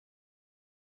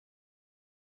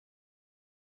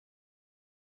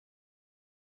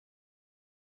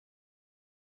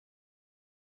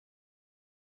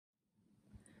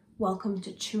Welcome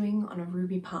to Chewing on a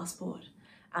Ruby Passport,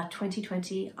 our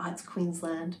 2020 Arts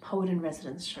Queensland Poet in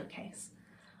Residence Showcase.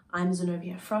 I'm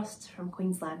Zenobia Frost from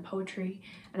Queensland Poetry,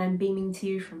 and I'm beaming to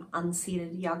you from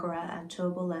unceded Yagara and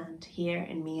Turrbal land here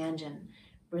in Meanjin,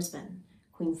 Brisbane,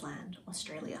 Queensland,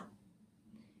 Australia.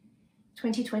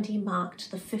 2020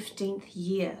 marked the 15th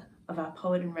year of our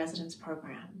Poet in Residence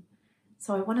program.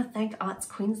 So I want to thank Arts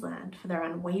Queensland for their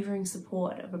unwavering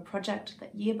support of a project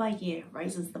that year by year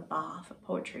raises the bar for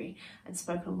poetry and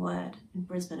spoken word in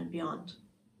Brisbane and beyond.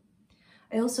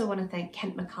 I also want to thank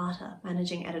Kent McCarter,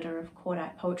 Managing Editor of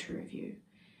Coyote Poetry Review,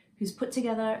 who's put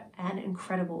together an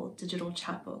incredible digital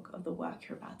chapbook of the work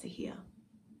you're about to hear.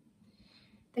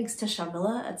 Thanks to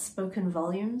Shamila at Spoken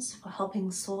Volumes for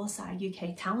helping source our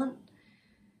UK talent,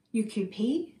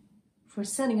 UQP for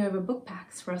sending over book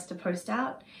packs for us to post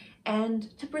out,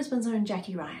 and to Brisbane's own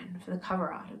Jackie Ryan for the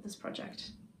cover art of this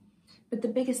project. But the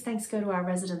biggest thanks go to our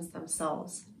residents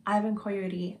themselves, Ivan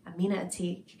Coyote, Amina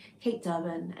Atiq, Kate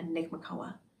Durbin, and Nick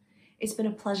McCullough. It's been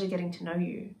a pleasure getting to know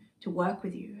you, to work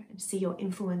with you, and see your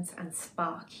influence and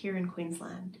spark here in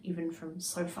Queensland, even from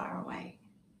so far away.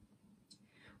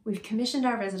 We've commissioned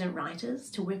our resident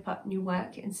writers to whip up new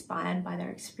work inspired by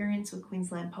their experience with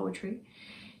Queensland poetry.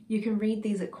 You can read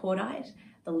these at Coyote.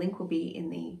 The link will be in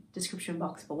the description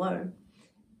box below,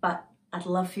 but I'd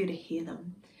love for you to hear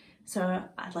them. So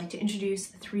I'd like to introduce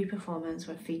the three performers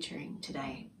we're featuring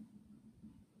today.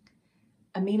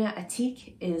 Amina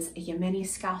Atiq is a Yemeni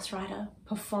Scouse writer,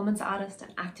 performance artist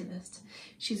and activist.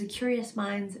 She's a Curious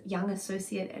Minds Young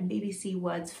Associate and BBC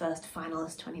Words First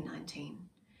finalist 2019.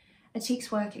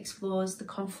 Atiq's work explores the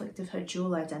conflict of her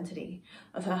dual identity,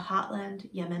 of her heartland,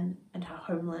 Yemen, and her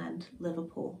homeland,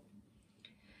 Liverpool.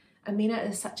 Amina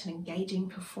is such an engaging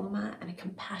performer and a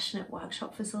compassionate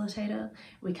workshop facilitator.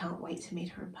 We can't wait to meet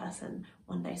her in person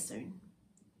one day soon.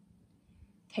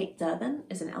 Kate Durbin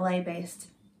is an LA-based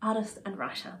artist and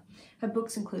writer. Her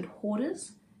books include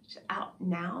Hoarders, which is out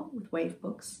now with Wave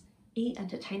Books,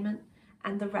 E-Entertainment,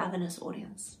 and The Ravenous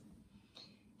Audience.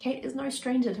 Kate is no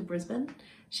stranger to Brisbane.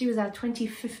 She was our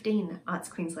 2015 Arts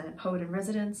Queensland Poet in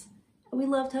Residence, and we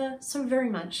loved her so very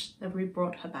much that we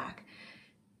brought her back.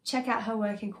 Check out her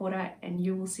work in Coyote and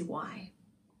you will see why.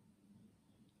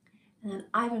 And then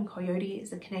Ivan Coyote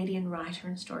is a Canadian writer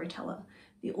and storyteller,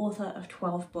 the author of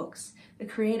 12 books, the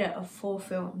creator of 4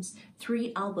 films,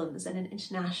 3 albums, and an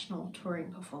international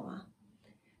touring performer.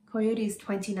 Coyote's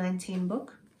 2019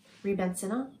 book, Rebent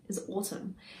Sinner, is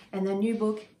autumn, and their new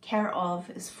book, Care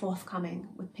Of, is forthcoming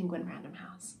with Penguin Random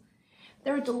House.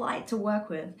 They're a delight to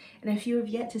work with, and if you have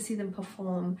yet to see them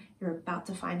perform, you're about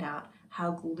to find out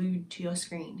how glued to your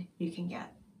screen you can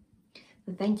get.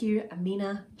 So thank you,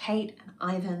 Amina, Kate, and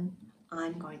Ivan.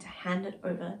 I'm going to hand it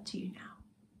over to you now.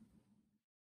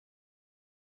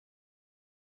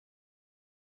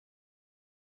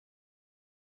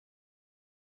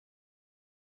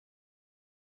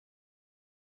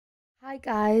 Hi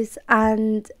guys,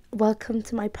 and welcome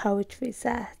to my poetry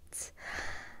set.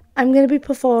 I'm going to be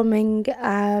performing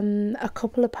a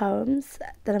couple of poems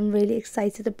that I'm really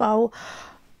excited about,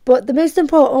 but the most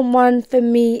important one for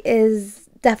me is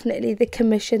definitely the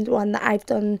commissioned one that I've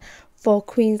done for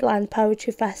Queensland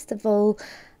Poetry Festival.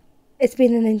 It's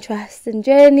been an interesting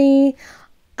journey.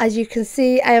 As you can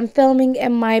see, I am filming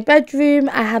in my bedroom.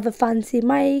 I have a fancy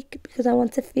mic because I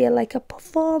want to feel like a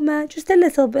performer, just a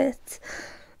little bit.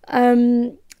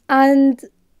 And,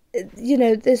 you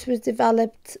know, this was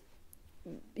developed,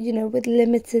 you know, with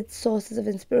limited sources of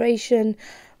inspiration,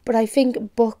 but I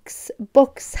think books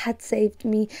had saved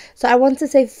me. So I want to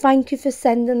say thank you for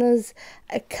sending us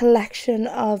a collection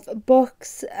of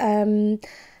books,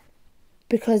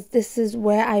 because this is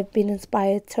where I've been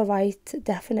inspired to write,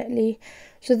 definitely.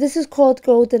 So this is called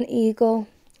Golden Eagle,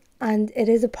 and it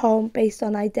is a poem based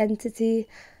on identity.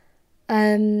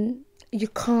 You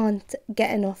can't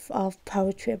get enough of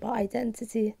poetry about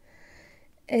identity.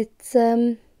 It's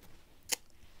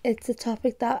a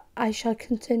topic that I shall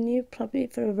continue probably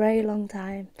for a very long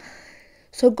time.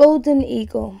 So Golden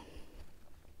Eagle.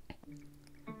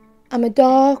 I'm a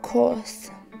dark horse.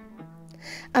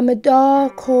 I'm a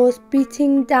dark horse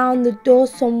beating down the door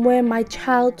somewhere my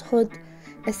childhood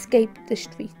escaped the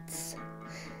streets,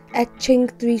 etching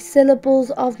 3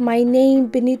 syllables of my name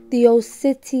beneath the old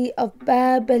city of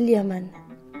Bab el Yemen.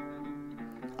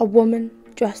 A woman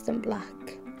dressed in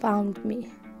black found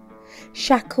me,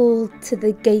 shackled to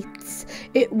the gates.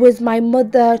 It was my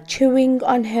mother chewing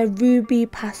on her ruby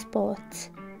passport.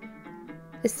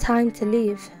 It's time to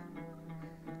leave.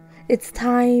 It's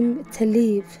time to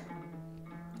leave.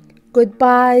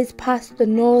 Goodbyes past the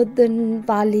northern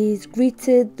valleys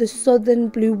greeted the southern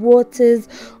blue waters,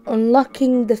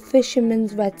 unlocking the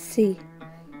fisherman's Red Sea.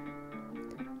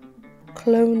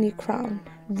 Colony crown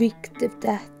reeked of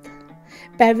death,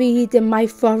 buried in my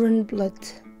foreign blood.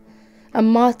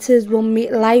 And martyrs will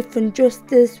meet life, and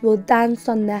justice will dance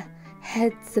on the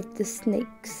heads of the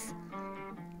snakes.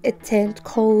 It turned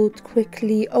cold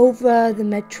quickly over the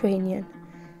Mediterranean.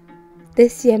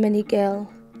 This Yemeni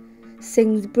girl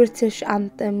sings British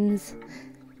anthems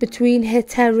between her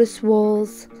terrace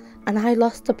walls, and I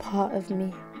lost a part of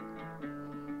me.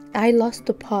 I lost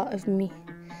a part of me.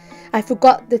 I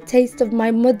forgot the taste of my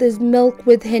mother's milk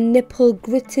with her nipple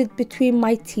gritted between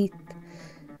my teeth.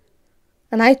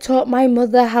 And I taught my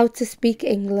mother how to speak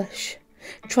English,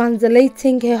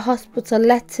 translating her hospital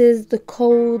letters. The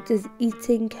cold is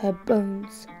eating her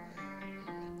bones.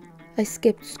 I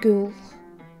skipped school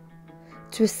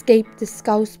to escape the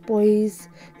Scouse boys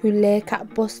who lurk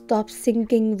at bus stops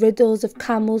singing riddles of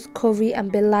camels, curry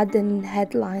and Bin Laden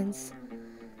headlines.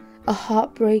 A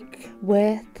heartbreak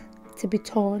worth to be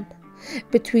torn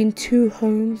between two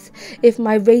homes. If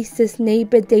my racist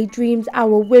neighbour daydreams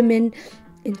our women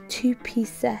in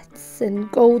two-piece sets and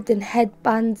golden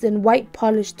headbands and white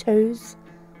polished toes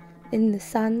in the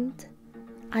sand,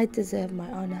 I deserve my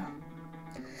honour.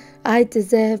 I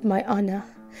deserve my honour.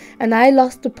 And I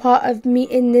lost a part of me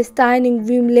in this dining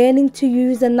room, learning to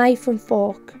use a knife and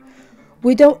fork.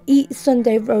 We don't eat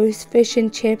Sunday roast, fish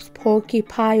and chips, porky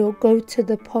pie or go to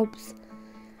the pubs.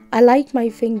 I like my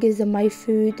fingers and my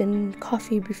food and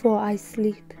coffee before I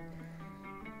sleep.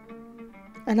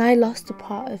 And I lost a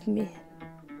part of me.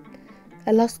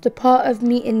 I lost a part of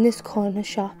me in this corner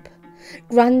shop.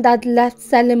 Grandad left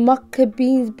selling mocha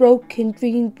beans, broken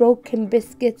dreams, broken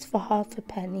biscuits for half a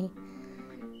penny.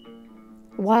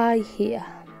 Why here?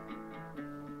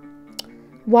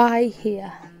 Why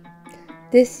here?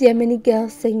 This Yemeni girl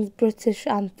sings British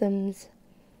anthems,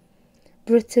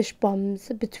 British bombs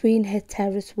between her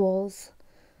terrace walls.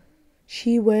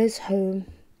 She wears home,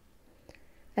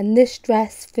 and this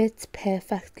dress fits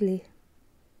perfectly.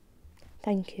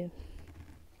 Thank you.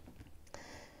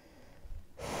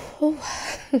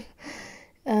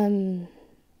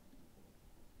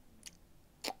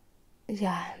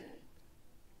 Yeah.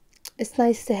 It's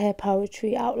nice to hear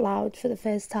poetry out loud for the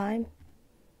first time.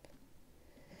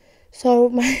 So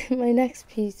my next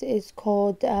piece is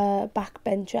called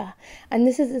Backbencher, and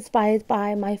this is inspired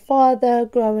by my father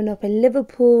growing up in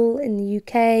Liverpool in the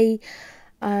UK,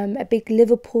 a big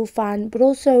Liverpool fan, but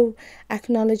also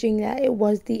acknowledging that it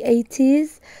was the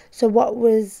 80s, so what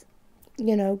was,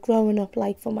 growing up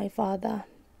like for my father.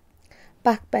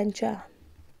 Backbencher.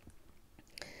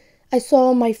 I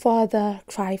saw my father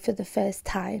cry for the first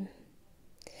time.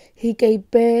 He gave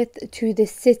birth to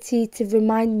this city to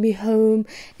remind me home.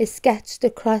 It sketched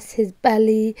across his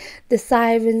belly. The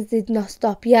sirens did not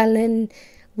stop yelling.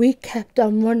 We kept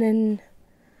on running.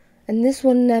 And this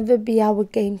will never be our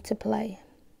game to play.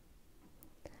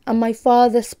 And my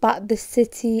father spat the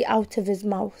city out of his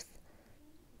mouth,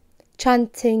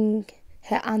 chanting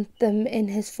her anthem in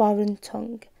his foreign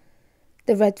tongue.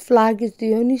 The red flag is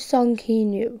the only song he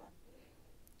knew.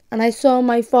 And I saw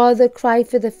my father cry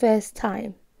for the first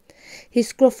time. He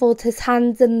scruffled his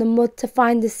hands in the mud to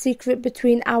find the secret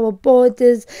between our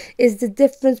borders is the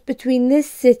difference between this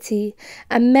city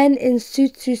and men in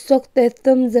suits who suck their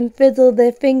thumbs and fiddle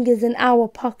their fingers in our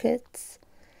pockets.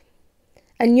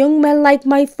 And young men like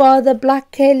my father,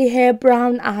 black curly hair,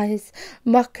 brown eyes,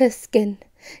 mocha skin,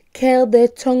 curled their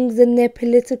tongues in their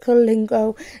political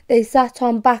lingo. They sat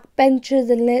on back benches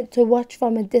and learnt to watch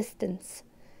from a distance.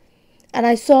 And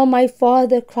I saw my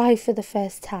father cry for the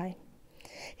first time.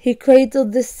 He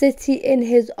cradled the city in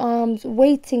his arms,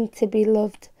 waiting to be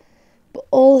loved. But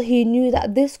all he knew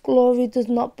that this glory does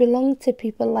not belong to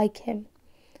people like him.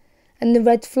 And the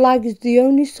red flag is the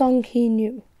only song he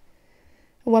knew.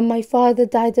 And when my father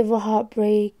died of a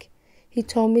heartbreak, he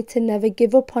told me to never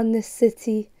give up on this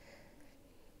city.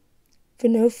 For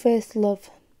no first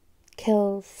love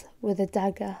kills with a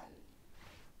dagger.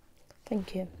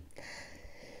 Thank you.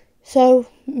 So,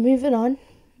 moving on.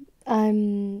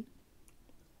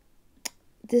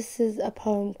 This is a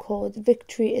poem called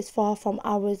Victory is Far from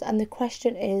Ours, and the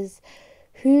question is,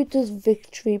 who does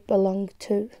victory belong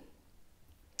to?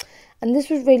 And this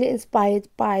was really inspired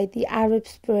by the Arab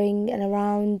Spring and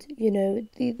around,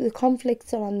 the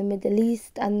conflicts around the Middle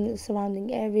East and the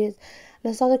surrounding areas.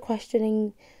 And I started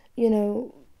questioning,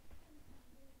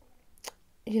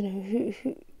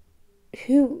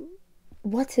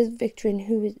 what is victory and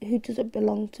who does it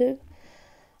belong to?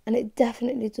 And it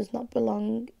definitely does not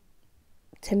belong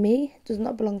to me, does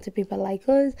not belong to people like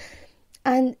us.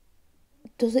 And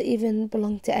doesn't even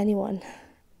belong to anyone.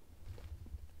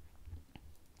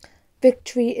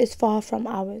 Victory is far from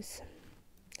ours.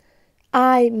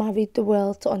 I married the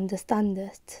world to understand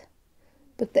it,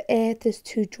 but the earth is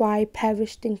too dry,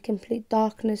 perished in complete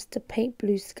darkness to paint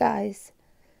blue skies.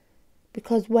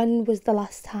 Because when was the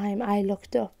last time I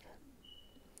looked up?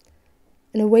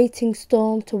 An awaiting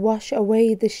storm to wash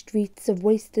away the streets of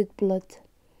wasted blood.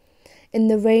 In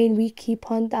the rain we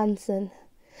keep on dancing,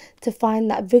 to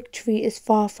find that victory is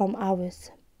far from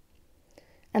ours.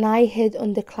 And I hid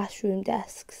under classroom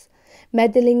desks,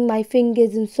 meddling my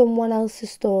fingers in someone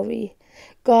else's story,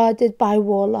 guarded by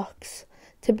warlocks,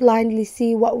 to blindly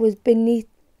see what was beneath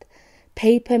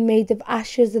paper made of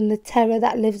ashes and the terror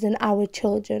that lives in our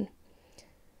children.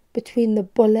 Between the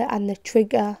bullet and the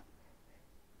trigger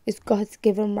is God's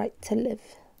given right to live.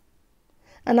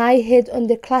 And I hid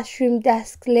under classroom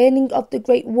desks, learning of the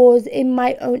great wars in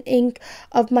my own ink,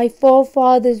 of my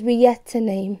forefathers we yet to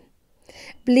name,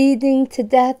 bleeding to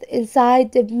death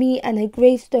inside of me and a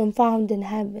gravestone found in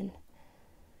heaven.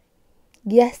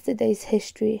 Yesterday's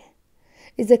history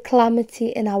is a calamity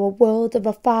in our world of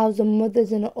 1,000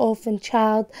 mothers and an orphan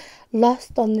child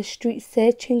lost on the street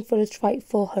searching for its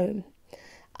rightful home.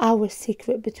 Our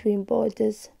secret between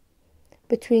borders,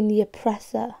 between the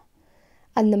oppressor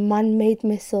and the man-made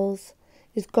missiles,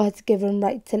 is God's given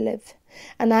right to live.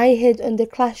 And I hid under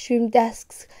classroom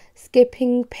desks,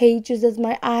 skipping pages as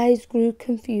my eyes grew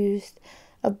confused,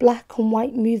 of black and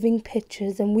white moving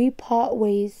pictures, and we part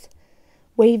ways,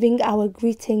 waving our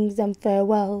greetings and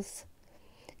farewells.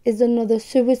 Is another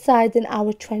suicide in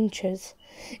our trenches?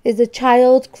 Is a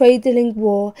child cradling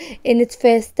war in its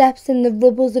first steps in the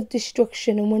rubbles of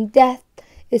destruction? And when death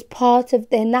is part of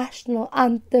their national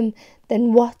anthem,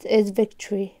 then what is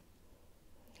victory?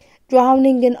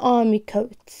 Drowning in army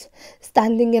coats,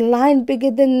 standing in line bigger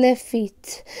than their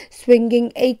feet, swinging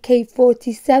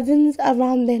AK-47s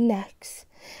around their necks,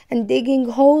 and digging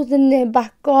holes in their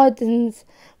back gardens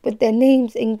with their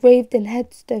names engraved in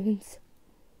headstones.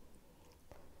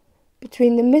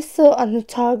 Between the missile and the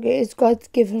target is God's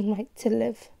given right to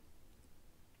live.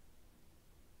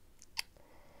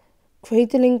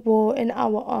 Cradling war in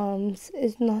our arms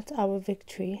is not our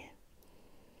victory.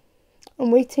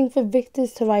 And waiting for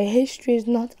victors to write history is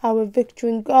not our victory.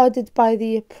 And guarded by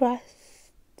the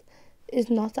oppressed is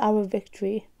not our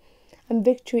victory. And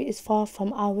victory is far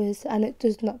from ours, and it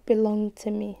does not belong to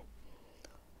me.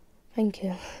 Thank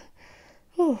you.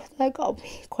 Oh, that got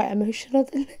me quite emotional,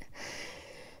 didn't it?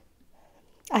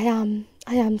 I am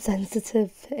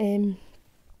sensitive.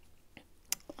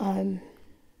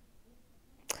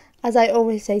 As I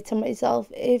always say to myself,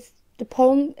 if the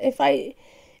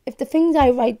things I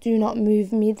write do not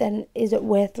move me, then is it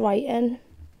worth writing?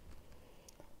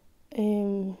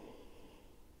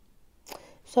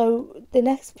 So the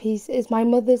next piece is my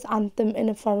mother's anthem in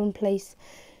a foreign place.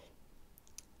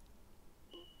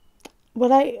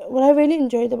 What I really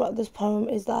enjoyed about this poem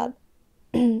is that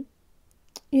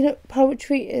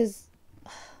poetry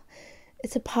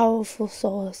it's a powerful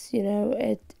source,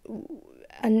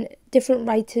 and different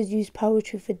writers use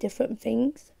poetry for different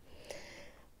things.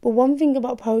 But one thing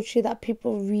about poetry that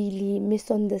people really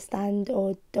misunderstand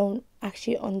or don't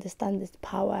actually understand its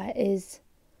power is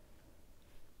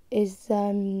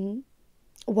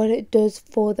what it does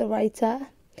for the writer.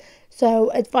 So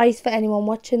advice for anyone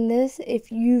watching this: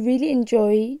 if you really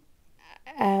enjoy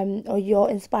or you're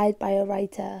inspired by a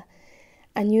writer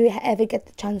and you ever get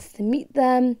the chance to meet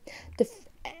them, the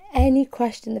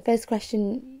first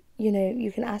question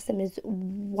you can ask them is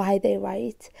why they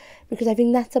write, because I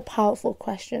think that's a powerful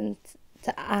question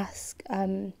to ask,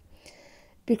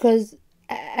 because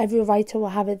every writer will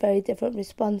have a very different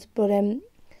response. But and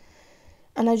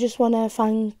I just want to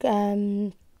thank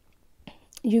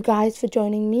you guys for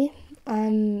joining me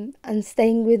and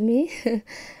staying with me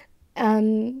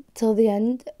till the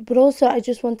end. But also I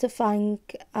just want to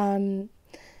thank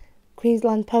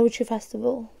Queensland Poetry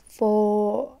Festival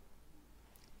for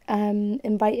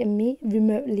inviting me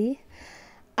remotely,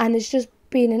 and it's just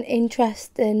been an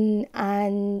interesting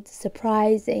and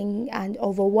surprising and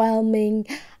overwhelming,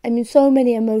 so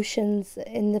many emotions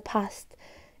in the past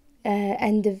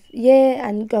end of year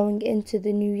and going into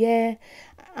the new year.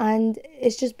 And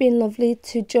it's just been lovely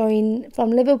to join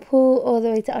from Liverpool all the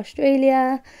way to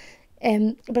Australia.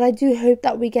 But I do hope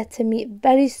that we get to meet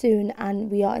very soon and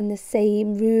we are in the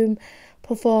same room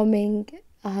performing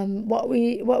what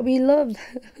we love,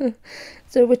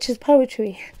 so which is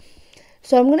poetry.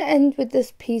 So I'm going to end with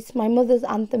this piece, My Mother's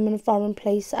Anthem in a Foreign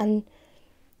Place, and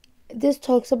this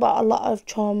talks about a lot of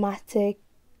traumatic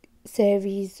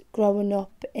series growing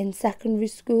up in secondary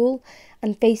school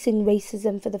and facing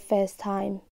racism for the first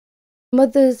time.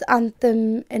 Mother's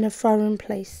anthem in a foreign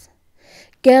place.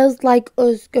 Girls like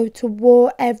us go to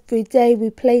war every day. We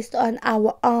placed on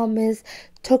our armours,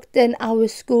 tucked in our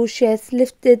school shirts,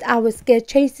 lifted our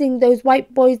skirts, chasing those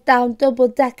white boys down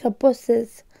double-decker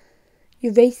buses.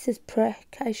 You racist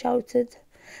prick, I shouted,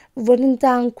 running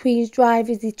down Queen's Drive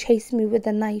as he chased me with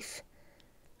a knife.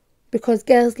 Because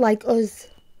girls like us,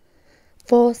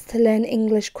 forced to learn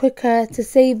English quicker to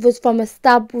save us from a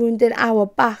stab wound in our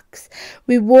backs.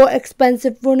 We wore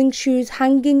expensive running shoes,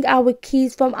 hanging our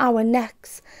keys from our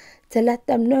necks to let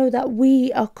them know that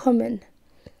we are coming.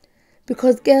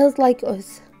 Because girls like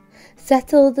us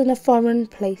settled in a foreign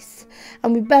place,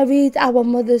 and we buried our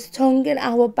mother's tongue in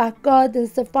our back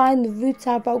gardens to find the roots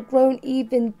have outgrown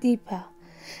even deeper.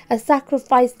 A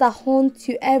sacrifice that haunts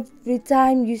you every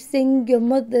time you sing your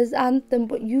mother's anthem,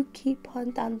 but you keep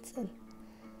on dancing.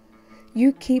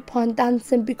 You keep on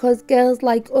dancing because girls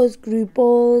like us grew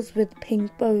balls with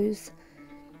pink bows.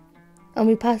 And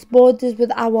we passed borders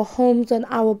with our homes on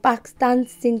our backs,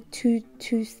 dancing to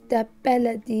two-step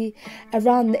melody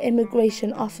around the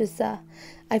immigration officer.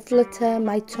 I flutter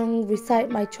my tongue, recite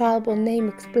my tribal name,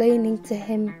 explaining to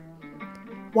him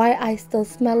why I still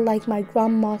smell like my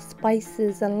grandma's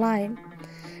spices and lime.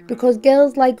 Because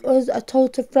girls like us are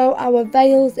told to throw our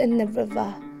veils in the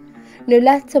river. No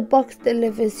letterbox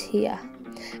delivers here,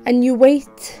 and you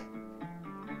wait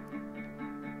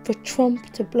for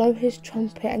Trump to blow his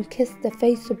trumpet and kiss the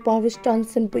face of Boris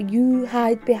Johnson, but you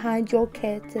hide behind your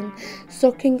curtain,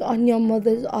 sucking on your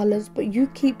mother's olives, but you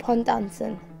keep on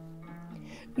dancing.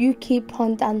 You keep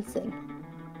on dancing.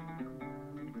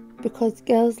 Because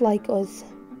girls like us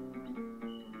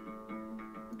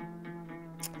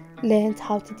learned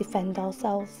how to defend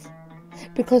ourselves.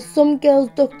 Because some girls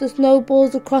duck the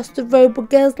snowballs across the road, but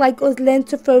girls like us learn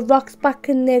to throw rocks back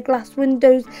in their glass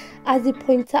windows. As he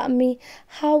pointed at me,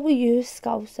 how were you a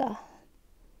Scouser?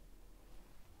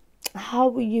 How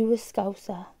were you a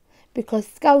Scouser? Because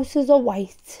Scousers are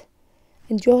white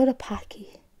and you're a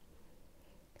Paki.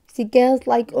 See, girls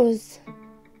like us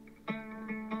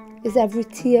is every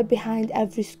tear behind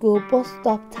every school bus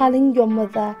stop telling your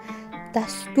mother that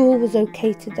school was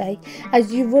okay today,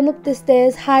 as you run up the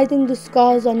stairs hiding the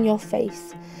scars on your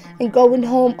face, and going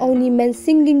home only meant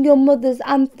singing your mother's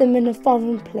anthem in a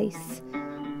foreign place.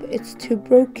 But it's too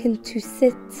broken to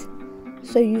sit,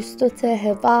 so you stutter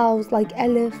her vowels like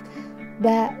Elif,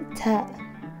 Ba, Ta.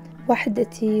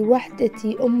 Wahdati,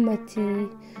 Wahdati,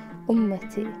 Ummati,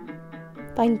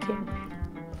 Ummati. Thank you.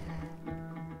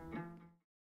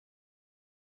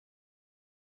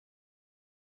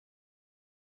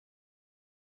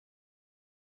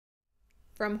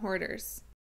 From Hoarders.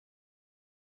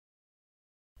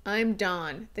 I'm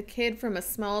Don, the kid from a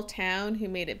small town who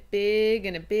made it big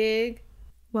in a big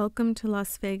Welcome to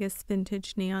Las Vegas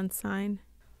vintage neon sign.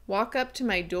 Walk up to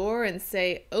my door and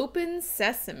say, "Open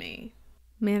sesame."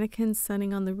 Mannequins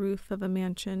sunning on the roof of a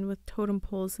mansion with totem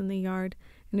poles in the yard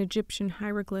and Egyptian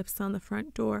hieroglyphs on the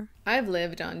front door. I've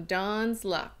lived on Don's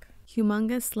luck.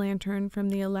 Humongous lantern from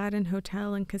the Aladdin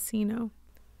Hotel and Casino.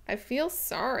 I feel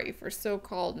sorry for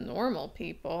so-called normal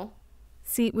people.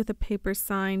 Seat with a paper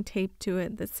sign taped to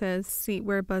it that says seat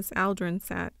where Buzz Aldrin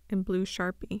sat in blue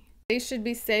Sharpie. They should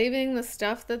be saving the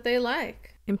stuff that they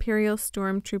like. Imperial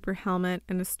Stormtrooper helmet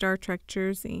and a Star Trek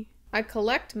jersey. I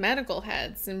collect medical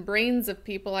heads and brains of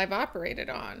people I've operated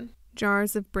on.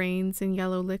 Jars of brains in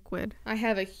yellow liquid. I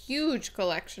have a huge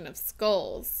collection of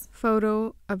skulls.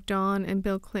 Photo of Dawn and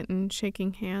Bill Clinton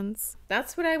shaking hands.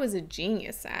 That's what I was a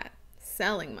genius at,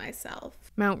 selling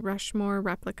myself. Mount Rushmore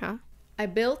replica. I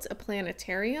built a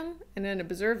planetarium and an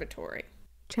observatory.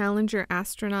 Challenger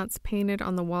astronauts painted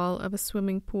on the wall of a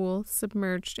swimming pool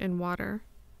submerged in water.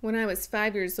 When I was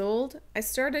 5 years old, I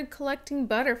started collecting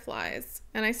butterflies,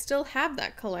 and I still have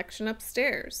that collection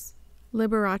upstairs.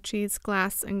 Liberace's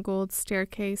glass and gold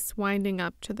staircase winding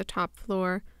up to the top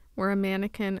floor, where a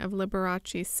mannequin of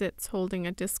Liberace sits holding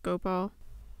a disco ball.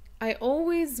 I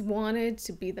always wanted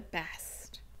to be the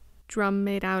best. Drum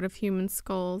made out of human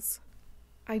skulls.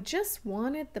 I just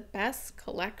wanted the best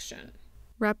collection.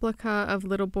 Replica of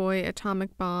Little Boy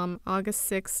Atomic Bomb, August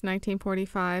 6,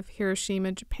 1945,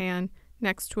 Hiroshima, Japan,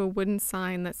 next to a wooden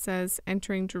sign that says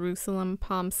Entering Jerusalem,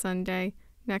 Palm Sunday,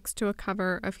 next to a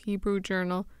cover of Hebrew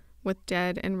Journal with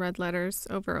dead in red letters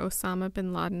over Osama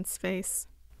bin Laden's face.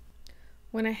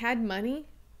 When I had money,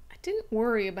 I didn't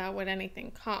worry about what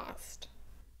anything cost.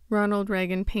 Ronald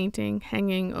Reagan painting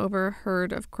hanging over a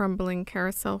herd of crumbling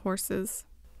carousel horses.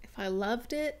 If I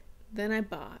loved it, then I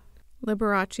bought.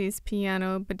 Liberace's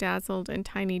piano bedazzled in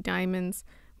tiny diamonds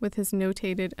with his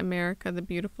notated America the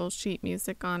Beautiful sheet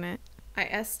music on it. I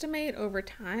estimate over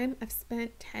time I've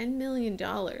spent $10 million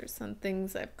on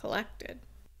things I've collected.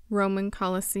 Roman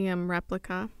Colosseum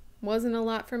replica. Wasn't a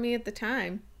lot for me at the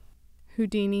time.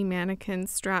 Houdini mannequin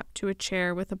strapped to a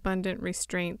chair with abundant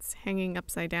restraints hanging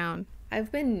upside down.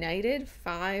 I've been knighted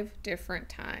 5 different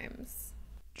times.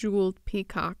 Jeweled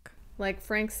peacock. Like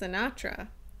Frank Sinatra,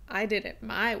 I did it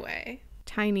my way.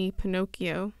 Tiny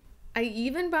Pinocchio. I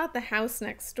even bought the house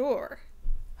next door.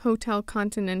 Hotel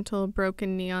Continental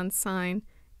broken neon sign,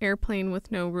 airplane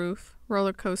with no roof,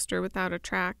 roller coaster without a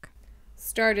track.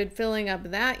 Started filling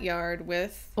up that yard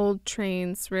with old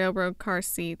trains, railroad car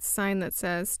seats, sign that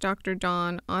says Dr.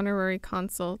 Dawn, honorary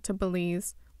consul to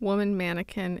Belize, woman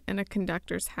mannequin in a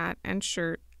conductor's hat and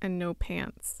shirt and no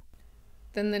pants.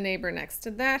 Then the neighbor next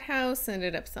to that house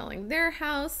ended up selling their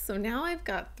house, so now I've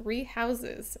got 3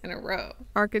 houses in a row.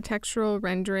 Architectural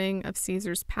rendering of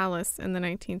Caesar's palace in the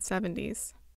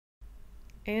 1970s.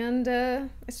 And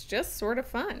it's just sort of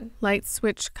fun. Light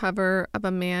switch cover of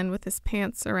a man with his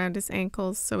pants around his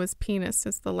ankles so his penis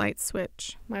is the light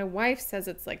switch. My wife says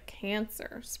it's like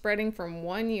cancer, spreading from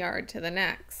one yard to the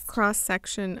next.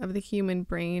 Cross-section of the human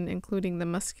brain, including the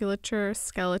musculature,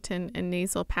 skeleton, and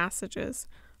nasal passages.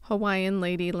 Hawaiian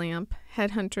lady lamp,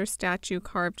 headhunter statue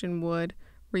carved in wood,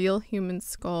 real human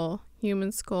skull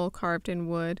carved in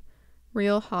wood,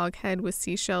 real hog head with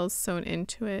seashells sewn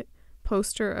into it,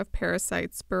 poster of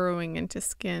parasites burrowing into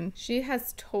skin. She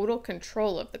has total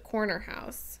control of the corner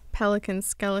house. Pelican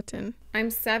skeleton. I'm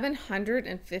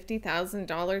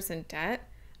 $750,000 in debt.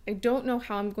 I don't know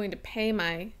how I'm going to pay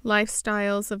my...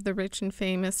 Lifestyles of the rich and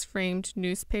famous framed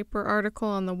newspaper article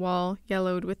on the wall,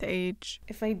 yellowed with age.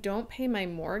 If I don't pay my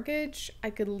mortgage, I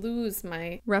could lose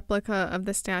my... Replica of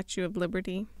the Statue of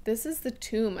Liberty. This is the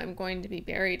tomb I'm going to be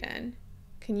buried in.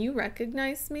 Can you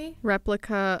recognize me?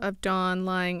 Replica of Dawn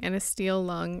lying in a steel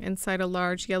lung inside a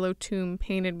large yellow tomb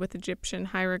painted with Egyptian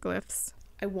hieroglyphs.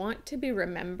 I want to be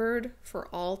remembered for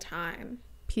all time.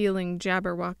 Peeling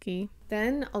Jabberwocky.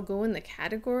 Then I'll go in the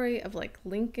category of like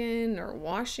Lincoln or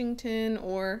Washington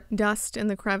or... Dust in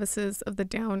the crevices of the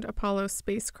downed Apollo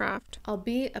spacecraft. I'll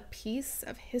be a piece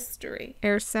of history.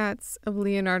 Airsats of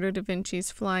Leonardo da Vinci's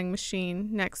flying machine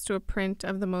next to a print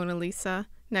of the Mona Lisa,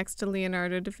 next to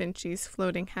Leonardo da Vinci's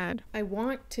floating head. I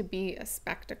want to be a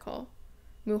spectacle.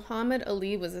 Muhammad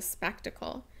Ali was a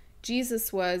spectacle.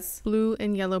 Jesus was... Blue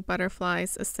and yellow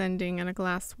butterflies ascending in a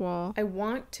glass wall. I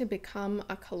want to become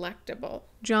a collectible.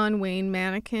 John Wayne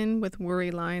mannequin with worry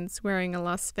lines wearing a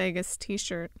Las Vegas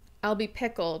t-shirt. I'll be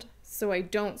pickled so I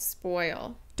don't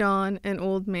spoil. Don, an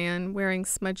old man wearing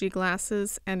smudgy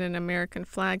glasses and an American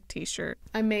flag t-shirt.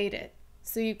 I made it,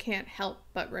 so you can't help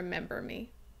but remember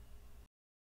me.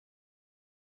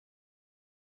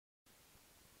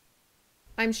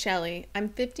 I'm Shelley. I'm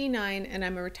 59 and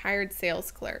I'm a retired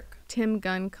sales clerk. Tim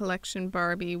Gunn collection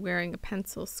Barbie wearing a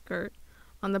pencil skirt.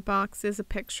 On the box is a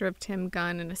picture of Tim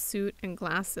Gunn in a suit and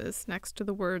glasses next to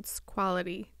the words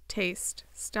quality, taste,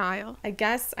 style. I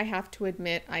guess I have to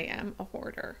admit I am a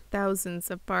hoarder. Thousands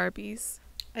of Barbies.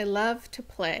 I love to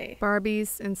play.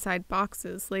 Barbies inside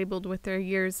boxes labeled with their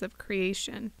years of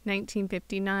creation.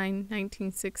 1959,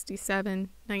 1967,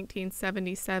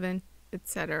 1977,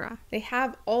 etc. They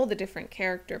have all the different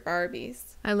character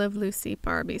Barbies. I Love Lucy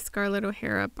Barbie, Scarlett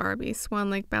O'Hara Barbie, Swan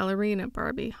Lake Ballerina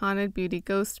Barbie, Haunted Beauty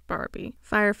Ghost Barbie,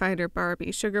 Firefighter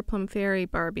Barbie, Sugar Plum Fairy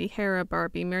Barbie, Hera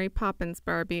Barbie, Mary Poppins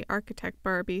Barbie, Architect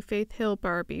Barbie, Faith Hill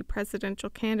Barbie, Presidential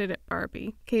Candidate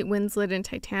Barbie, Kate Winslet in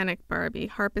Titanic Barbie,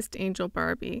 Harpist Angel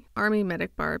Barbie, Army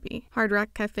Medic Barbie, Hard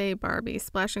Rock Cafe Barbie,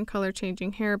 Splash and Color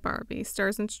Changing Hair Barbie,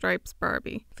 Stars and Stripes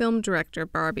Barbie, Film Director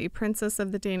Barbie, Princess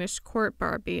of the Danish Court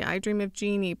Barbie, I Dream of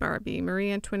Jeannie Barbie, Marie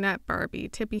Antoinette Barbie,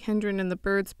 Tippi Hedren and the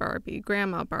Birds Barbie,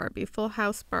 Grandma Barbie, Full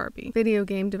House Barbie, Video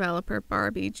Game Developer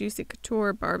Barbie, Juicy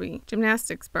Couture Barbie,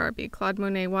 Gymnastics Barbie, Claude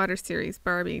Monet Water Series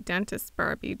Barbie, Dentist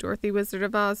Barbie, Dorothy Wizard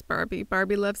of Oz Barbie,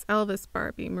 Barbie Loves Elvis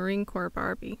Barbie, Marine Corps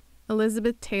Barbie,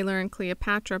 Elizabeth Taylor and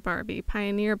Cleopatra Barbie,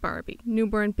 Pioneer Barbie,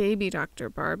 Newborn Baby Doctor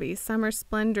Barbie, Summer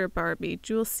Splendor Barbie,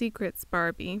 Jewel Secrets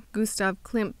Barbie, Gustav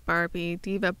Klimt Barbie,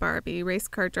 Diva Barbie, Race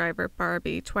Car Driver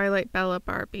Barbie, Twilight Bella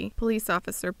Barbie, Police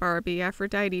Officer Barbie,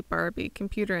 Aphrodite Barbie,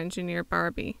 Computer Engineer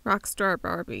Barbie, Rockstar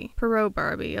Barbie, Perot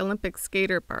Barbie, Olympic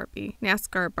Skater Barbie,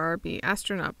 NASCAR Barbie,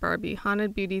 Astronaut Barbie,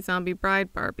 Haunted Beauty Zombie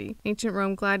Bride Barbie, Ancient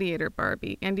Rome Gladiator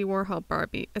Barbie, Andy Warhol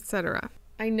Barbie, etc.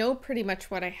 I know pretty much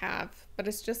what I have, but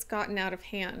it's just gotten out of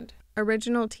hand.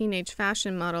 Original teenage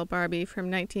fashion model Barbie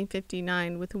from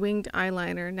 1959 with winged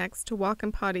eyeliner next to walk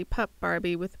and potty pup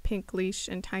Barbie with pink leash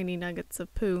and tiny nuggets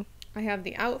of poo. I have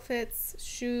the outfits,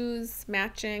 shoes,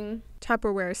 matching.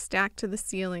 Tupperware stacked to the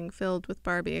ceiling filled with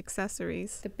Barbie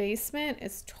accessories. The basement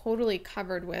is totally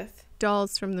covered with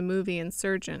dolls from the movie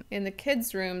Insurgent. In the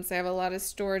kids' rooms, I have a lot of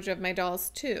storage of my dolls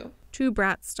too. 2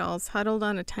 Bratz dolls huddled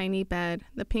on a tiny bed.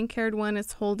 The pink-haired one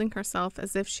is holding herself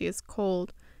as if she is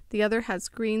cold. The other has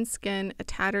green skin, a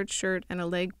tattered shirt, and a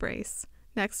leg brace.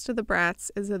 Next to the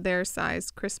Bratz is a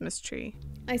their-sized Christmas tree.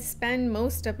 I spend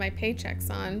most of my paychecks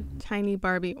on Tiny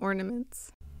Barbie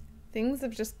ornaments. things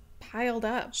have just piled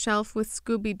up. Shelf with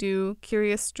Scooby-Doo,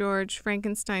 Curious George,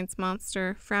 Frankenstein's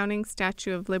monster, frowning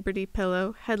Statue of Liberty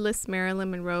pillow, headless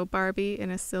Marilyn Monroe Barbie in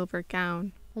a silver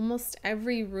gown. Almost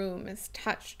every room is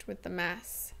touched with the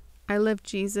mess. I Love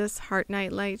Jesus heart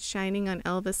night light shining on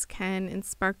Elvis Ken in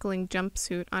sparkling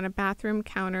jumpsuit on a bathroom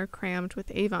counter crammed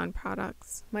with Avon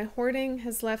products. My hoarding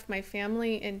has left my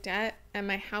family in debt and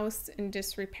my house in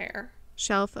disrepair.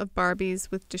 Shelf of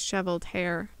Barbies with disheveled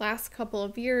hair. Last couple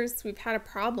of years, we've had a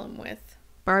problem with.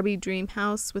 Barbie dream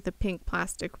house with a pink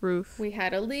plastic roof. We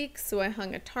had a leak, so I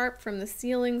hung a tarp from the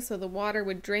ceiling so the water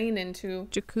would drain into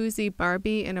Jacuzzi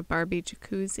Barbie in a Barbie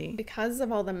jacuzzi. Because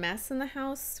of all the mess in the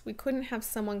house, we couldn't have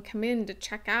someone come in to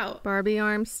check out. Barbie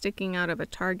arms sticking out of a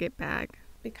Target bag.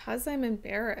 Because I'm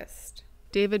embarrassed.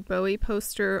 David Bowie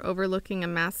poster overlooking a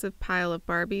massive pile of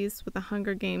Barbies with a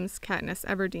Hunger Games Katniss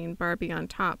Everdeen Barbie on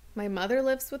top. My mother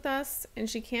lives with us, and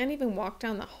she can't even walk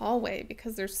down the hallway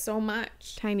because there's so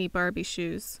much. Tiny Barbie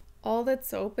shoes. All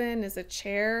that's open is a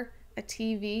chair, a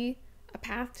TV, a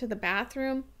path to the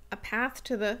bathroom, a path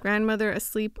to the... Grandmother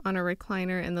asleep on a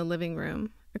recliner in the living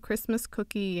room. A Christmas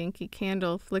cookie Yankee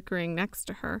candle flickering next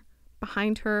to her.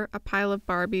 Behind her, a pile of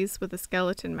Barbies with a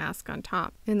skeleton mask on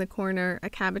top. In the corner,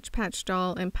 a Cabbage Patch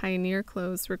doll in pioneer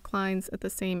clothes reclines at the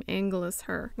same angle as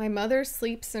her. My mother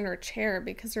sleeps in her chair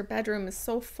because her bedroom is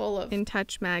so full of In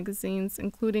Touch magazines,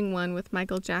 including one with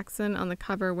Michael Jackson on the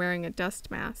cover wearing a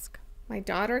dust mask. My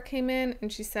daughter came in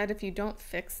and she said, if you don't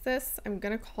fix this, I'm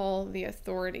gonna call the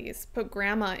authorities. Put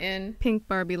Grandma in. Pink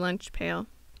Barbie lunch pail.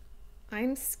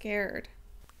 I'm scared.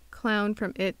 Clown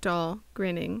from It doll,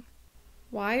 grinning.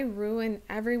 Why ruin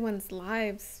everyone's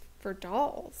lives for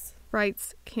dolls?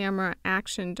 Bright's camera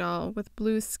action doll with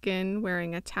blue skin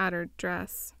wearing a tattered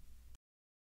dress.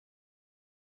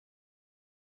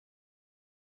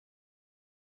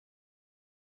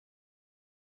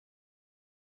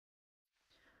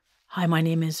 Hi, my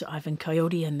name is Ivan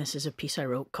Coyote, and this is a piece I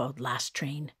wrote called Last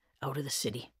Train Out of the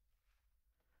City.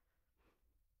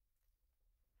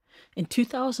 In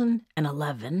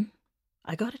 2011,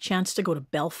 I got a chance to go to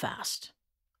Belfast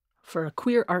for a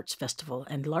queer arts festival,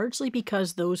 and largely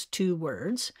because those two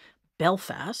words,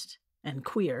 Belfast and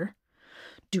queer,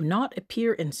 do not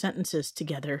appear in sentences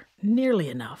together nearly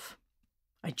enough.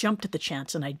 I jumped at the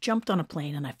chance, and I jumped on a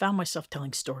plane, and I found myself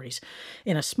telling stories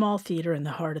in a small theater in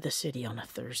the heart of the city on a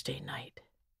Thursday night.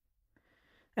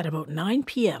 At about 9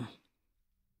 p.m.,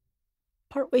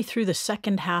 partway through the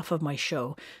second half of my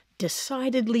show,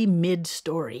 decidedly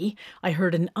mid-story, I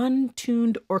heard an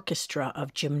untuned orchestra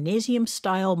of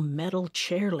gymnasium-style metal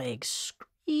chair legs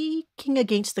squeaking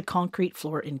against the concrete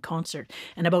floor in concert,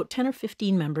 and about 10 or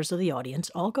 15 members of the audience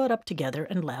all got up together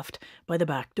and left by the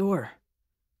back door.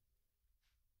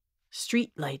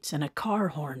 Street lights and a car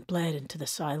horn bled into the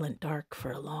silent dark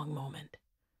for a long moment,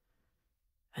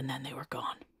 and then they were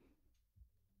gone.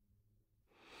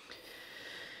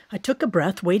 I took a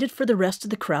breath, waited for the rest of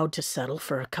the crowd to settle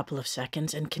for a couple of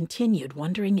seconds, and continued,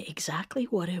 wondering exactly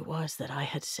what it was that I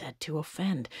had said to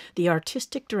offend. The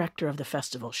artistic director of the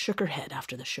festival shook her head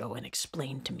after the show and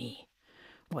explained to me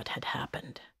what had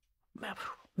happened.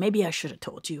 Maybe I should have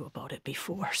told you about it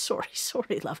before.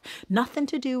 Sorry, love. Nothing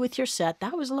to do with your set.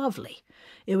 That was lovely.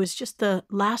 It was just the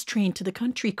last train to the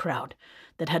country crowd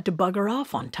that had to bugger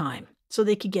off on time, so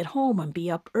they could get home and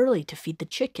be up early to feed the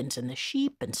chickens and the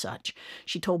sheep and such.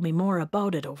 She told me more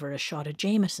about it over a shot of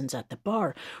Jameson's at the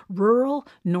bar. Rural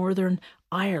Northern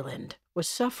Ireland was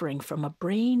suffering from a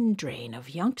brain drain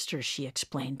of youngsters, she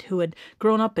explained, who had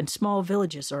grown up in small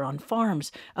villages or on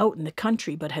farms out in the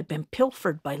country but had been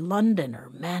pilfered by London or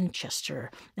Manchester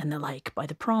and the like by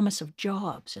the promise of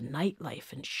jobs and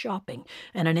nightlife and shopping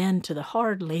and an end to the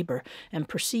hard labour and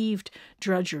perceived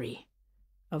drudgery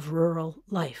of rural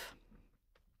life.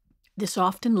 This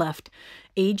often left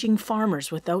aging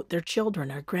farmers without their children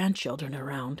or grandchildren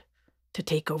around to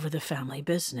take over the family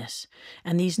business,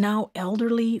 and these now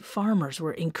elderly farmers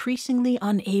were increasingly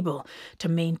unable to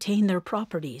maintain their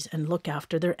properties and look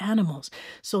after their animals.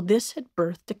 So this had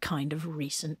birthed a kind of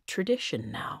recent tradition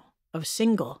now of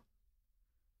single,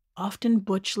 often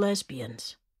butch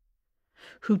lesbians,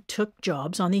 who took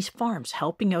jobs on these farms,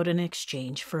 helping out in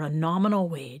exchange for a nominal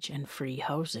wage and free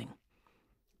housing.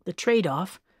 The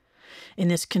trade-off in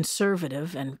this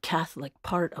conservative and Catholic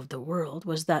part of the world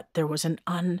was that there was an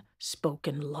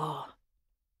unspoken law.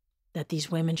 that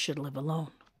these women should live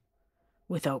alone,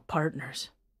 without partners,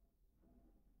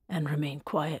 and remain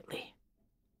quietly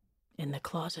in the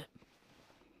closet.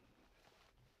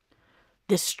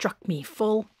 This struck me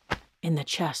full in the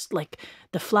chest, like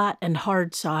the flat and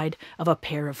hard side of a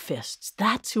pair of fists.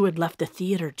 That's who had left the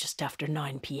theatre just after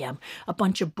 9 p.m. A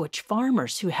bunch of butch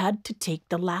farmers who had to take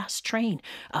the last train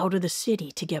out of the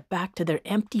city to get back to their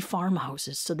empty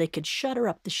farmhouses so they could shutter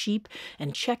up the sheep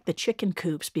and check the chicken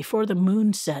coops before the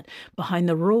moon set behind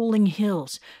the rolling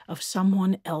hills of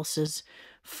someone else's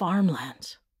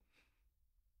farmlands.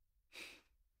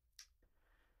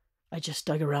 I just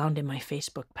dug around in my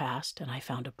Facebook past and I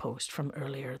found a post from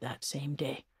earlier that same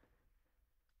day.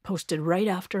 Posted right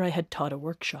after I had taught a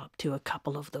workshop to a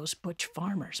couple of those butch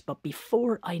farmers, but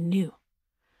before I knew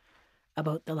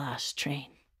about the last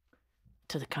train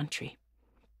to the country.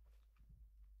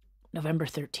 November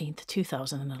 13th,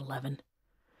 2011.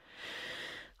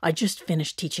 I just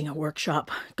finished teaching a workshop,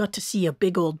 got to see a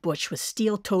big old butch with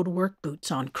steel-toed work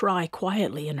boots on cry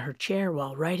quietly in her chair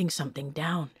while writing something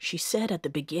down. She said at the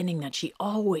beginning that she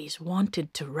always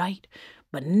wanted to write,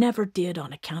 but never did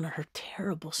on account of her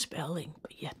terrible spelling,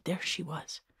 but yet there she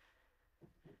was,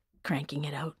 cranking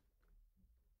it out.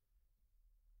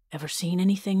 Ever seen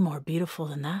anything more beautiful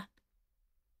than that?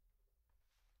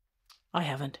 I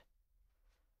haven't.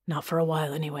 Not for a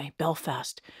while anyway.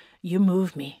 Belfast, you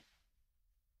move me.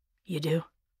 You do.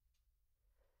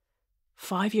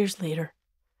 5 years later,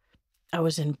 I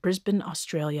was in Brisbane,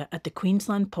 Australia at the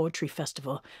Queensland Poetry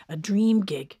Festival, a dream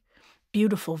gig.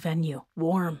 Beautiful venue,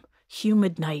 warm,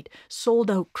 humid night,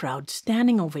 sold-out crowd,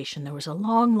 standing ovation. There was a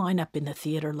long line-up in the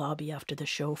theatre lobby after the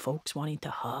show, folks wanting to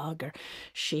hug or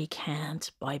shake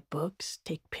hands, buy books,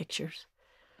 take pictures.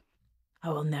 I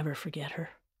will never forget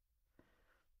her,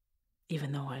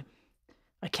 even though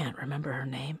I can't remember her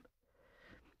name.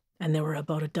 And there were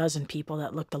about a dozen people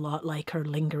that looked a lot like her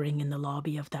lingering in the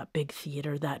lobby of that big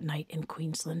theatre that night in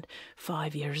Queensland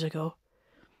 5 years ago.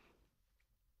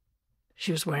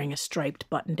 She was wearing a striped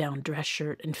button-down dress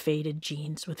shirt and faded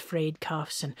jeans with frayed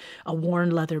cuffs and a worn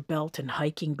leather belt and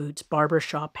hiking boots,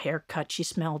 barbershop haircut. She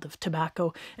smelled of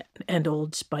tobacco and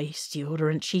Old Spice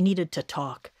deodorant. She needed to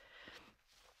talk.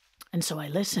 And so I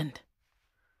listened,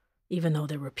 even though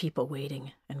there were people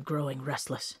waiting and growing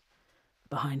restless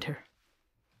behind her.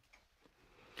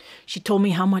 She told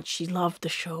me how much she loved the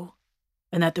show,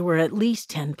 and that there were at least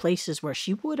 10 places where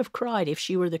she would have cried if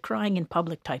she were the crying in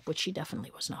public type, which she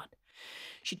definitely was not.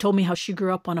 She told me how she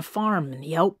grew up on a farm in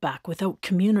the outback without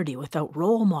community, without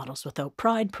role models, without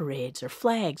pride parades or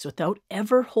flags, without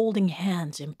ever holding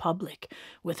hands in public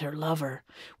with her lover,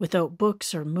 without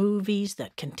books or movies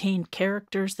that contained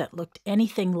characters that looked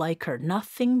anything like her.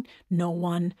 Nothing, no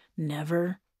one,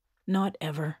 never, not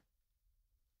ever.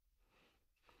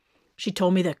 She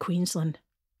told me that Queensland,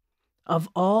 of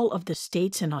all of the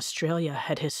states in Australia,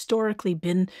 had historically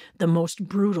been the most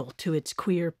brutal to its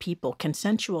queer people.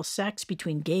 Consensual sex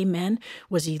between gay men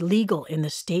was illegal in the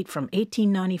state from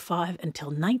 1895 until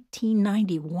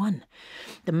 1991.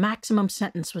 The maximum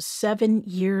sentence was 7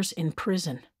 years in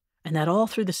prison. And that all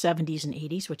through the 70s and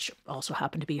 80s, which also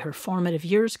happened to be her formative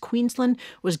years, Queensland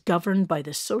was governed by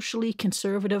the socially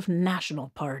conservative National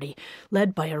Party,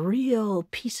 led by a real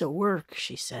piece of work,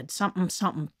 she said,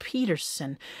 something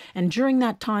Peterson. And during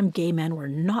that time, gay men were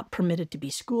not permitted to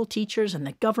be school teachers, and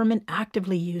the government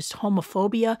actively used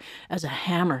homophobia as a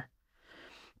hammer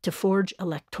to forge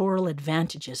electoral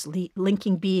advantages,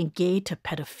 linking being gay to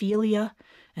pedophilia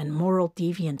and moral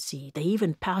deviancy. They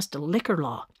even passed a liquor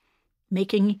law,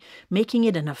 making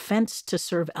it an offense to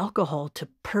serve alcohol to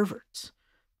perverts,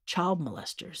 child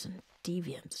molesters, and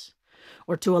deviants,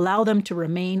 or to allow them to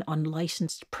remain on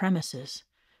licensed premises.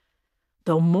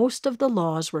 Though most of the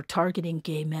laws were targeting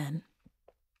gay men,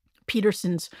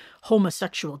 Peterson's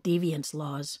homosexual deviance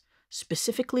laws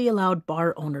specifically allowed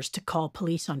bar owners to call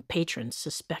police on patrons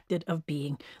suspected of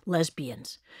being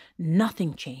lesbians.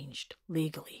 Nothing changed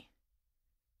legally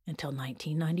until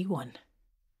 1991,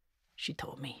 she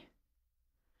told me.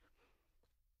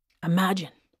 Imagine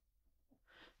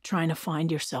trying to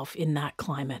find yourself in that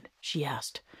climate, she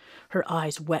asked, her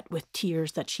eyes wet with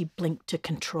tears that she blinked to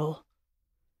control.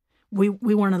 We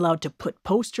weren't allowed to put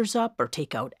posters up or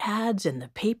take out ads in the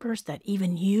papers that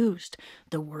even used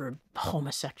the word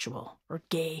homosexual or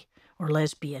gay or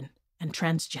lesbian and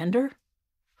transgender.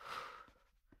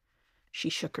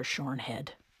 She shook her shorn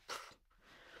head.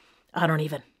 I don't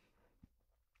even.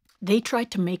 They tried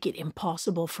to make it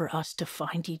impossible for us to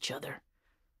find each other.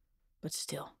 But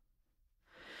still,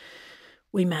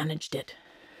 we managed it.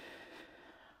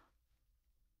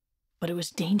 But it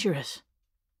was dangerous.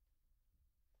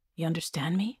 You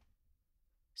understand me?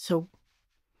 So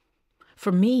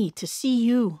for me to see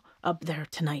you up there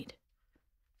tonight,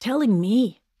 telling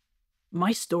me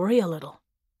my story a little.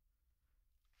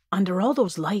 Under all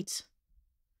those lights,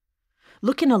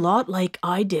 looking a lot like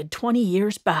I did 20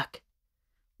 years back,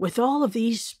 with all of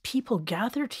these people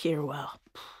gathered here. Well,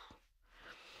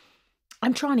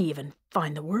 I'm trying to even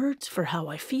find the words for how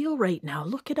I feel right now.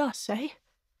 Look at us, eh?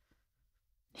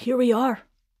 Here we are.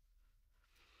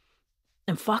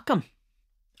 And fuck 'em,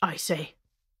 I say.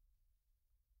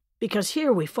 Because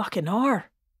here we fucking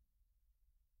are.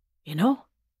 You know?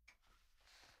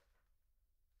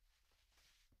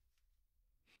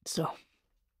 So,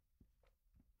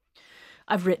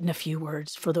 I've written a few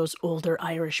words for those older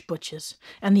Irish butches,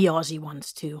 and the Aussie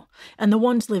ones too, and the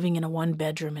ones living in a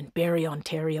one-bedroom in Barrie,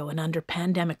 Ontario, and under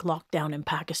pandemic lockdown in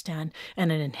Pakistan,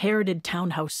 and an inherited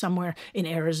townhouse somewhere in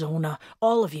Arizona.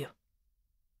 All of you.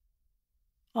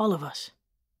 All of us.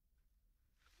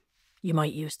 You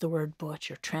might use the word butch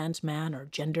or trans man or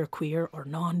genderqueer or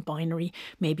non-binary.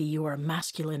 Maybe you are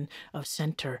masculine of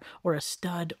center or a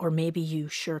stud, or maybe you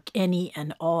shirk any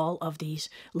and all of these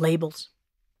labels.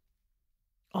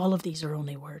 All of these are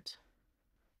only words.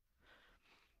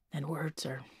 And words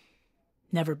are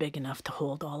never big enough to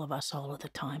hold all of us all of the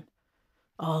time.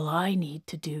 All I need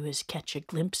to do is catch a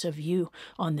glimpse of you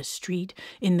on the street,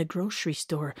 in the grocery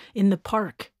store, in the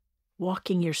park,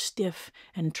 walking your stiff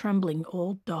and trembling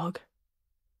old dog.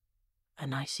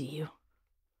 And I see you.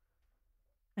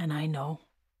 And I know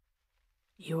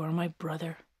you are my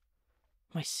brother,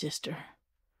 my sister,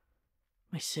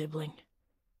 my sibling,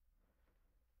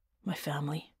 my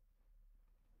family.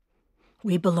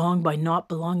 We belong by not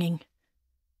belonging.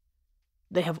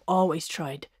 They have always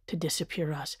tried to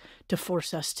disappear us, to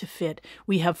force us to fit.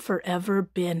 We have forever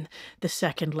been the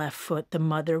second left foot, the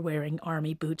mother wearing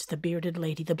army boots, the bearded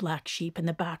lady, the black sheep in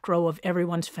the back row of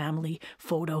everyone's family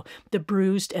photo, the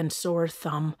bruised and sore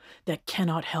thumb that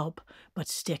cannot help but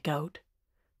stick out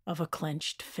of a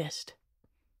clenched fist.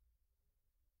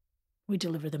 We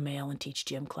deliver the mail and teach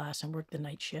gym class and work the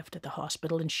night shift at the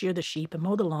hospital and shear the sheep and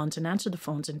mow the lawns and answer the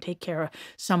phones and take care of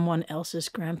someone else's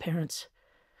grandparents.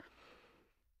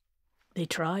 They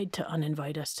tried to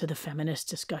uninvite us to the feminist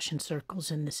discussion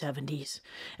circles in the 70s,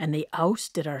 and they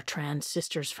ousted our trans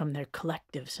sisters from their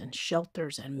collectives and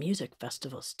shelters and music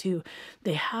festivals too.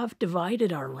 They have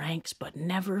divided our ranks, but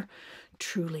never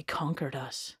truly conquered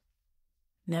us.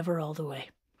 Never all the way.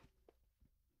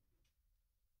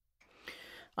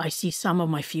 I see some of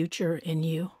my future in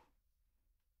you.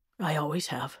 I always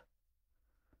have.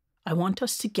 I want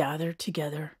us to gather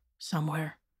together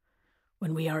somewhere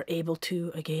when we are able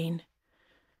to again.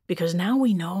 Because now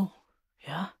we know,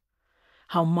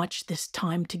 how much this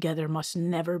time together must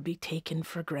never be taken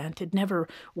for granted, never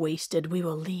wasted. We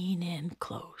will lean in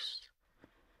close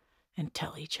and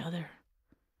tell each other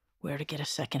where to get a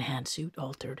second-hand suit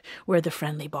altered, where the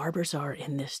friendly barbers are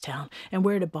in this town, and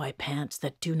where to buy pants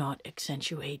that do not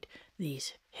accentuate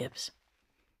these hips.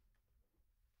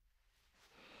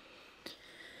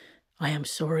 I am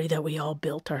sorry that we all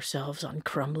built ourselves on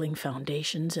crumbling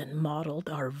foundations and modeled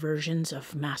our versions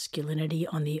of masculinity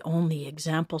on the only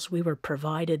examples we were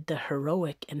provided, the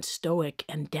heroic and stoic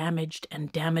and damaged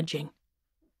and damaging.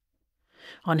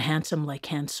 On handsome like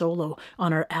Han Solo,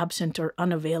 on our absent or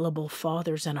unavailable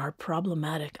fathers and our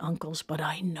problematic uncles, but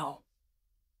I know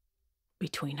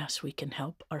between us we can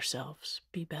help ourselves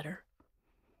be better.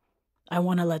 I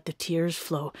want to let the tears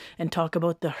flow and talk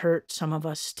about the hurt some of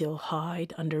us still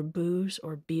hide under booze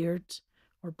or beards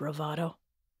or bravado.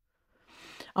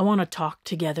 I want to talk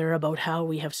together about how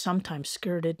we have sometimes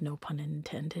skirted, no pun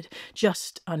intended,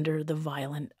 just under the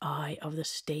violent eye of the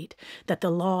state, that the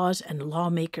laws and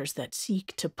lawmakers that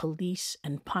seek to police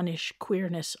and punish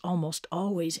queerness almost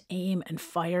always aim and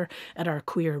fire at our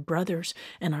queer brothers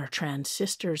and our trans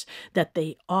sisters, that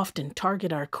they often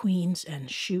target our queens and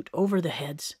shoot over the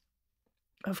heads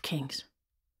of kings.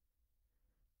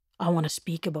 I want to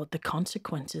speak about the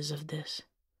consequences of this,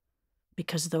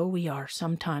 because though we are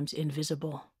sometimes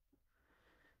invisible,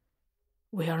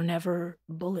 we are never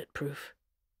bulletproof.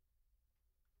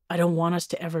 I don't want us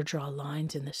to ever draw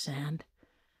lines in the sand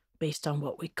based on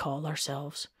what we call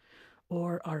ourselves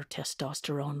or our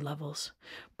testosterone levels,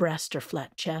 breast or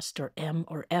flat chest or M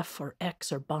or F or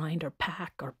X or bind or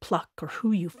pack or pluck or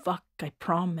who you fuck. I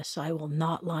promise I will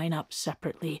not line up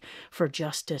separately for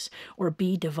justice or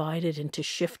be divided into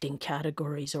shifting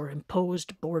categories or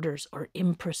imposed borders or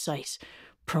imprecise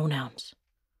pronouns.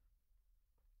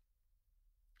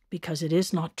 Because it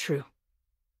is not true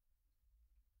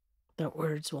that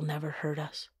words will never hurt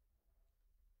us.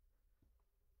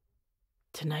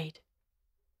 Tonight,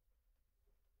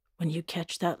 when you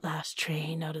catch that last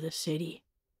train out of the city,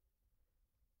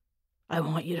 I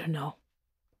want you to know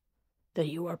that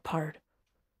you are part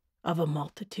of a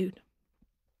multitude.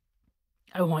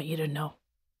 I want you to know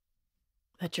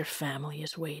that your family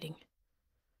is waiting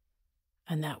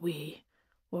and that we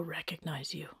will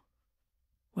recognize you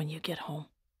when you get home.